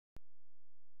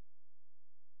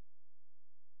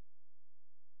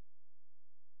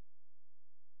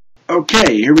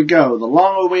Okay, here we go. The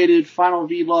long-awaited final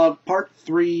vlog, part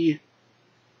 3,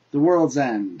 The World's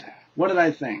End. What did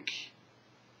I think?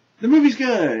 The movie's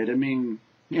good.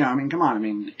 Come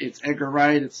on. It's Edgar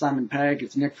Wright, it's Simon Pegg,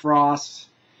 it's Nick Frost,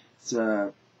 it's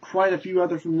quite a few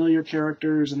other familiar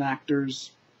characters and actors.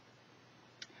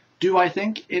 Do I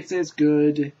think it's as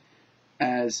good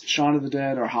as Shaun of the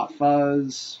Dead or Hot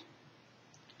Fuzz?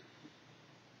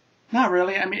 Not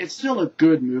really. It's still a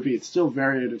good movie. It's still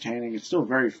very entertaining. It's still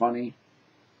very funny.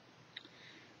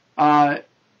 Okay,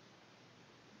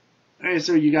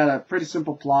 so you got a pretty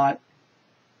simple plot.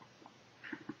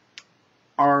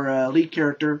 Our lead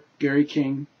character, Gary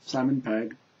King, Simon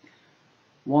Pegg,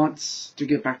 wants to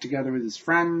get back together with his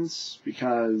friends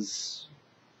because,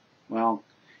 well,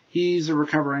 he's a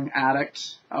recovering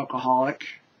addict, alcoholic,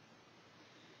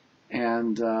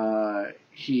 and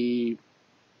he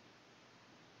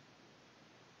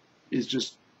is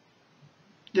just,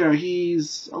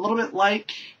 he's a little bit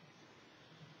like,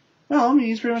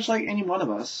 he's pretty much like any one of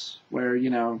us, where,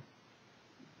 you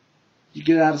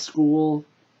get out of school,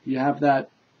 you have that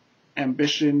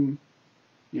ambition,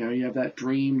 you have that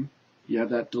dream, you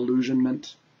have that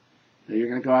delusionment that you're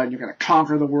going to go out and you're going to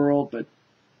conquer the world, but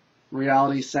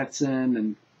reality sets in,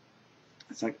 and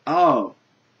it's like, oh,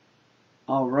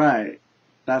 all right,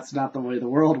 that's not the way the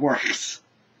world works.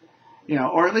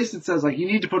 Or at least it says, like, you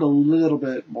need to put a little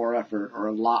bit more effort or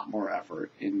a lot more effort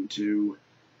into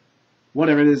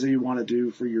whatever it is that you want to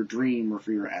do for your dream or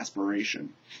for your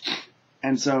aspiration.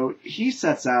 And so he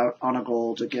sets out on a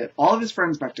goal to get all of his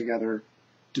friends back together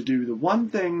to do the one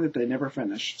thing that they never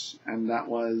finished, and that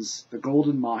was the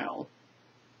Golden Mile,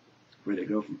 where they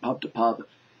go from pub to pub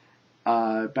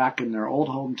back in their old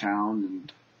hometown,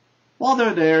 and while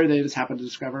they're there, they just happen to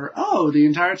discover, oh, the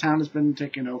entire town has been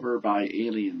taken over by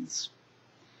aliens.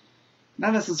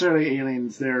 Not necessarily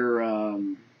aliens, they're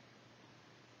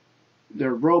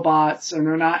robots, and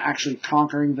they're not actually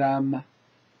conquering them,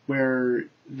 where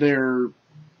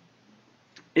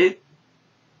it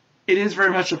is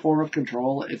very much a form of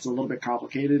control. It's a little bit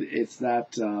complicated. It's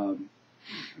that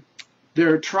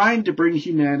they're trying to bring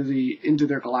humanity into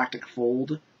their galactic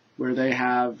fold, where they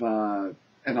have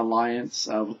an alliance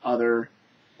of other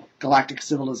galactic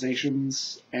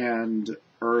civilizations, and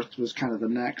Earth was kind of the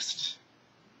next,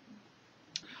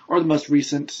 or the most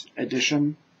recent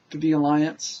addition to the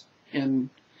alliance in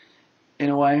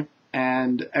a way.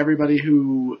 And there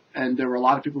were a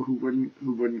lot of people who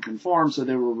wouldn't conform, so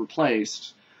they were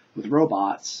replaced with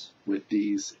robots, with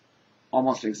these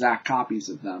almost exact copies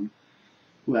of them,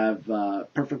 who have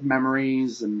perfect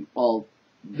memories, and, well,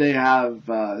 they have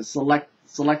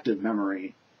selective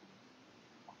memory.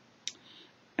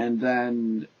 And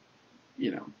then,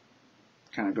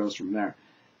 kind of goes from there.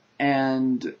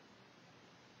 And,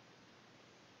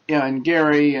 and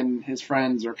Gary and his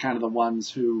friends are kind of the ones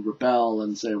who rebel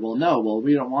and say, we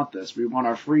don't want this. We want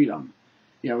our freedom.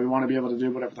 We want to be able to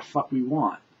do whatever the fuck we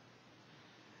want.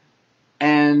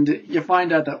 And you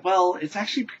find out that, well, it's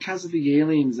actually because of the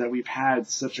aliens that we've had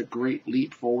such a great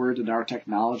leap forward in our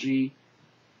technology.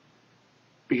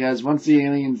 Because once the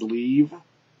aliens leave,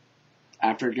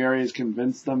 after Gary has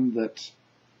convinced them that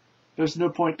there's no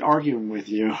point arguing with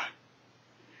you,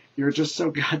 you're just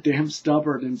so goddamn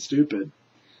stubborn and stupid.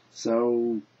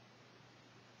 So,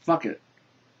 fuck it.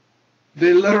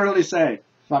 They literally say,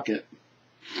 fuck it.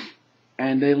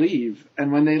 And they leave.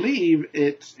 And when they leave,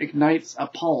 it ignites a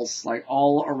pulse, like,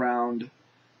 all around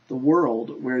the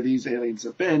world where these aliens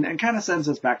have been, and kind of sends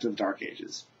us back to the Dark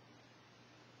Ages.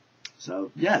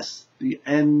 So, yes, the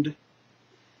end.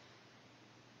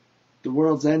 The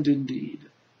world's end, indeed.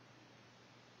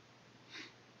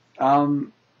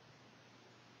 I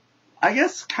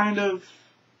guess kind of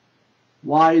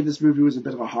why this movie was a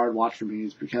bit of a hard watch for me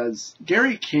is because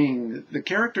Gary King, the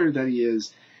character that he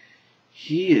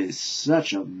is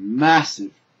such a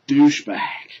massive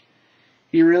douchebag.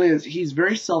 He really is. He's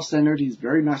very self-centered. He's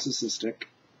very narcissistic.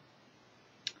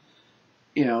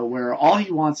 Where all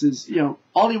he wants is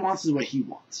what he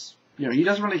wants. He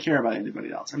doesn't really care about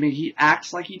anybody else. He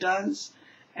acts like he does,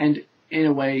 and in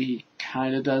a way he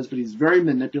kind of does, but he's very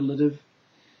manipulative,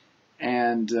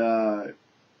 and, but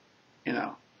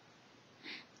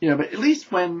at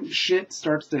least when shit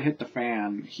starts to hit the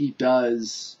fan, he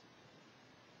does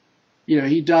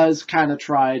kind of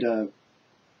try to,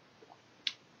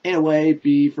 in a way,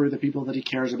 be for the people that he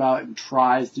cares about and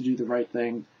tries to do the right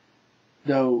thing,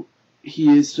 though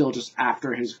he is still just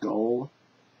after his goal.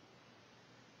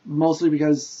 Mostly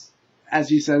because, as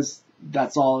he says,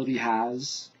 that's all he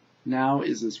has now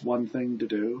is this one thing to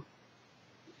do.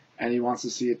 And he wants to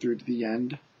see it through to the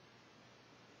end.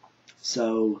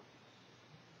 So,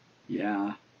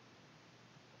 yeah.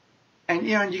 And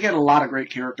and you get a lot of great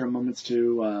character moments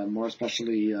too, more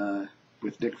especially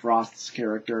with Nick Frost's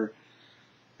character.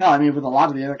 No, I mean with a lot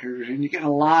of the other characters, and you get a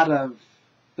lot of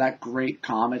that great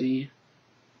comedy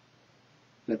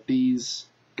that these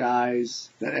guys,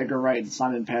 that Edgar Wright and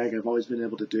Simon Pegg have always been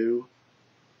able to do.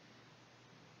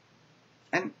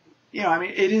 And I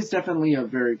mean it is definitely a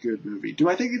very good movie. Do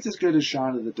I think it's as good as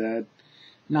Shaun of the Dead?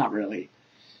 Not really.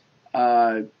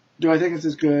 Do I think it's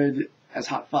as good as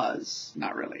Hot Fuzz?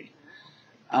 Not really.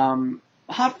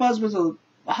 Hot Fuzz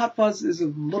is a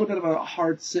little bit of a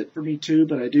hard sit for me too,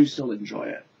 but I do still enjoy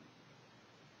it.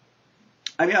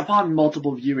 I mean, upon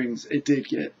multiple viewings, it did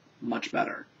get much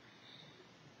better.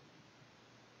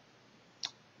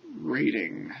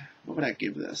 Rating. What would I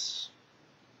give this?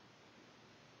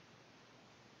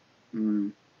 I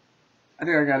think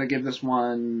I gotta give this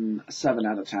one a 7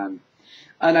 out of 10.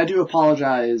 And I do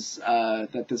apologize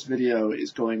that this video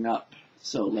is going up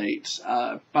so late.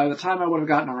 By the time I would have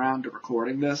gotten around to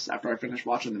recording this, after I finished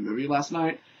watching the movie last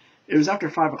night, it was after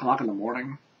 5 o'clock in the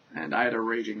morning, and I had a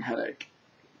raging headache.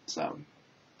 So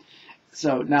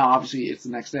now, obviously, it's the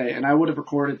next day, and I would have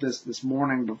recorded this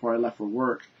morning before I left for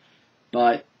work,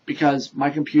 but because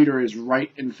my computer is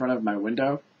right in front of my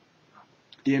window,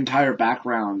 the entire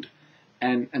background,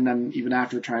 and then even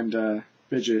after trying to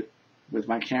fidget with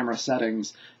my camera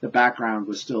settings, the background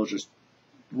was still just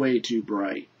way too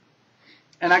bright.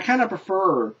 And I kind of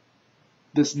prefer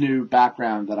this new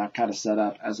background that I've kind of set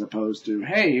up as opposed to,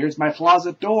 hey, here's my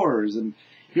closet doors, and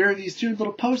here are these 2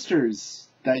 little posters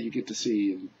that you get to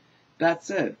see, and that's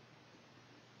it.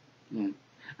 Yeah.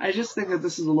 I just think that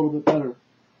this is a little bit better,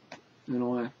 in a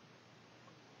way.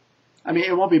 I mean,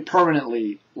 it won't be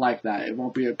permanently like that. It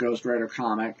won't be a Ghost Rider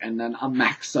comic and then a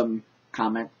Maxim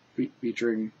comic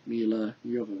featuring Mila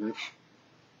Jovovich.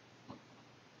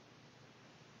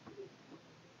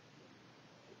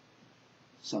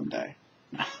 Someday.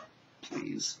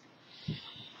 Please.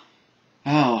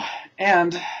 Oh,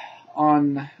 and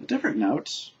on a different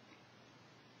note,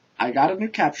 I got a new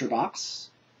capture box,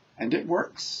 and it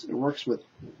works. It works with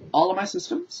all of my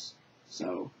systems,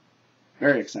 so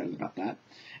very excited about that.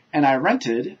 And I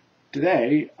rented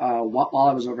today, while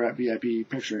I was over at VIP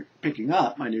picking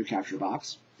up my new capture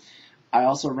box, I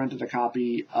also rented a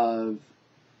copy of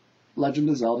Legend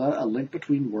of Zelda: A Link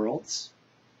Between Worlds.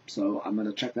 So I'm going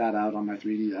to check that out on my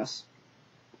 3DS.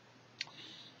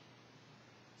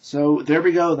 So there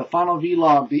we go, the final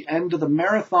vlog, the end of the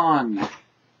marathon.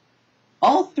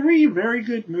 All 3 very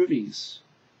good movies.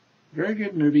 Very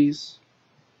good movies.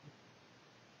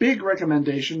 Big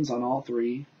recommendations on all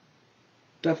 3.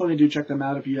 Definitely do check them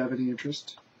out if you have any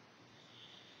interest.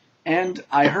 And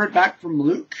I heard back from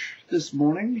Luke this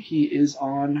morning. He is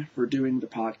on for doing the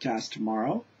podcast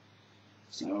tomorrow.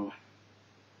 So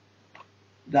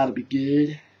that'll be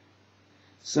good.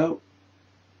 So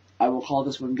I will call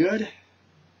this one good.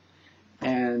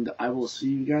 And I will see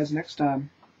you guys next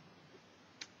time.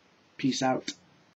 Peace out.